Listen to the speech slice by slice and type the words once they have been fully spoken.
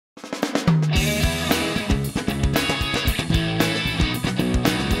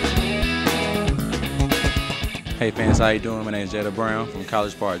Hey fans, how you doing? My name is Jada Brown from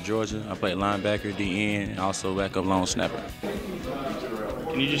College Park, Georgia. I play linebacker, DN, and also backup long snapper.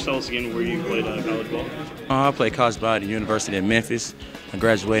 Can you just tell us again where you played college ball? I played college ball at the University of Memphis. I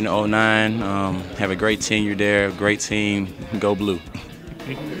graduated in '09. Have a great tenure there, great team. Go Blue.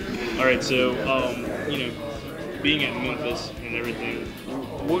 All right, so being at Memphis and everything,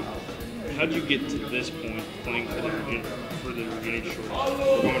 how did you get to this point playing for the Virginia Destroyers,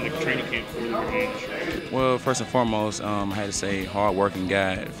 or going to training camp for the Virginia Destroyers? Well, first and foremost, I had to say hard-working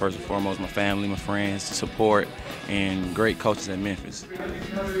guy. First and foremost, my family, my friends, support, and great coaches at Memphis.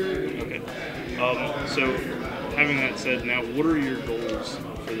 Okay. So having that said, now what are your goals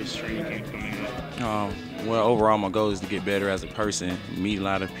for this training camp coming up? Well, overall, my goal is to get better as a person, meet a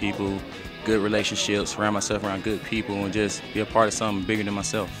lot of people, good relationships, surround myself around good people, and just be a part of something bigger than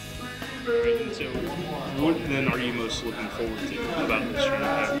myself. All right, and so what then are you most looking forward to about this training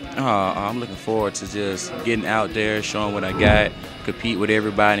camp? I'm looking forward to just getting out there, showing what I got, compete with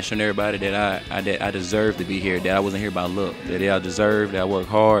everybody, and showing everybody that I deserve to be here, that I wasn't here by luck, that I deserve, that I work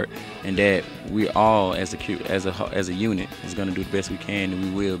hard, and that we all, as a unit, is going to do the best we can,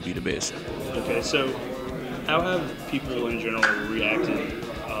 and we will be the best. Okay, so how have people in general reacted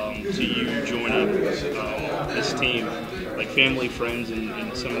to you joining this team, like family, friends,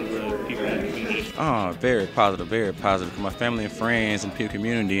 and some of the people in the community? Very positive, very positive. My family and friends and people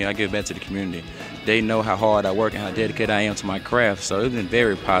community, I give back to the community. They know how hard I work and how dedicated I am to my craft, so it's been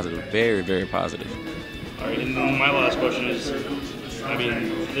very positive, very, very positive. All right, and then my last question is, I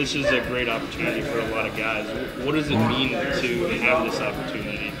mean, this is a great opportunity for a lot of guys. What does it mean to have this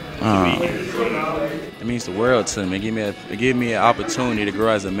opportunity to be here? It means the world to me. It give me an opportunity to grow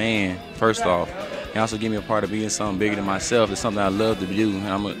as a man, first off. And also give me a part of being something bigger than myself. It's something I love to do, and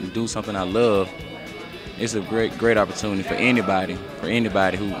I'm going to do something I love. It's a great opportunity for anybody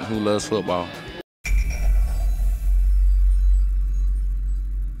who loves football.